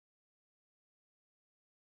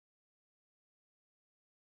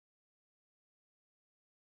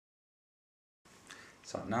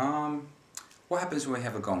Satnam. What happens when we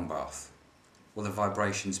have a gong bath? Well, the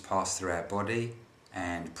vibrations pass through our body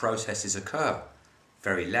and processes occur.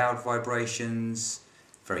 Very loud vibrations,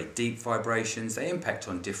 very deep vibrations. They impact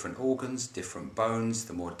on different organs, different bones.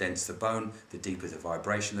 The more dense the bone, the deeper the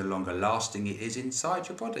vibration, the longer lasting it is inside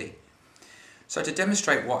your body. So to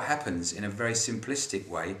demonstrate what happens in a very simplistic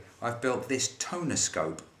way, I've built this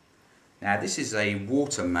Tonoscope. Now this is a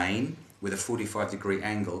water main with a 45-degree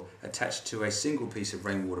angle attached to a single piece of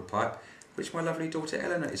rainwater pipe, which my lovely daughter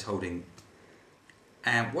Eleanor is holding.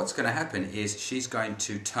 And what's going to happen is she's going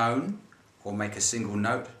to tone or make a single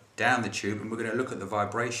note down the tube, and we're going to look at the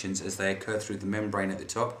vibrations as they occur through the membrane at the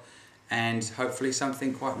top, and hopefully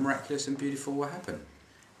something quite miraculous and beautiful will happen.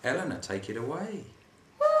 Eleanor, take it away.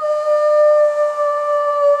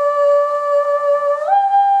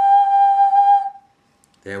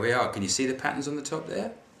 There we are. Can you see the patterns on the top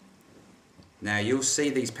there? Now you'll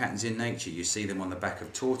see these patterns in nature. You see them on the back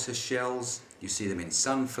of tortoise shells, you see them in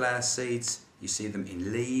sunflower seeds, you see them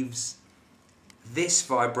in leaves. This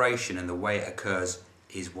vibration and the way it occurs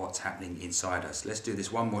is what's happening inside us. Let's do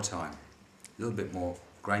this one more time. A little bit more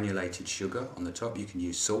granulated sugar on the top. You can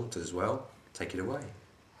use salt as well. Take it away.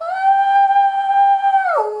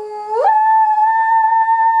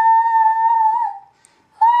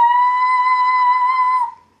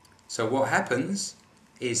 So what happens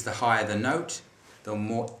is the higher the note, the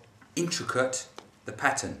more intricate the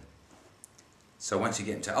pattern. So once you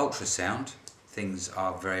get into ultrasound, things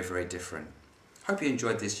are very, very different. Hope you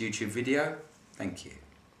enjoyed this YouTube video. Thank you.